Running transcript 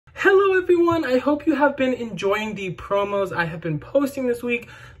everyone, I hope you have been enjoying the promos I have been posting this week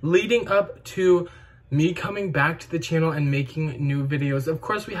leading up to me coming back to the channel and making new videos. Of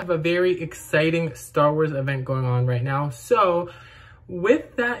course, we have a very exciting Star Wars event going on right now. So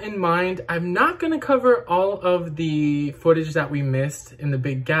with that in mind, I'm not going to cover all of the footage that we missed in the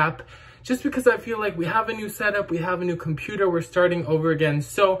big gap, just because I feel like we have a new setup, we have a new computer, we're starting over again.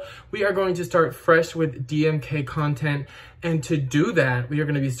 So we are going to start fresh with DMK content. And to do that, we are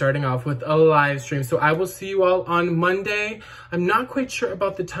going to be starting off with a live stream. So I will see you all on Monday. I'm not quite sure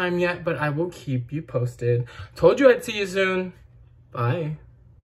about the time yet, but I will keep you posted. Told you I'd see you soon. Bye.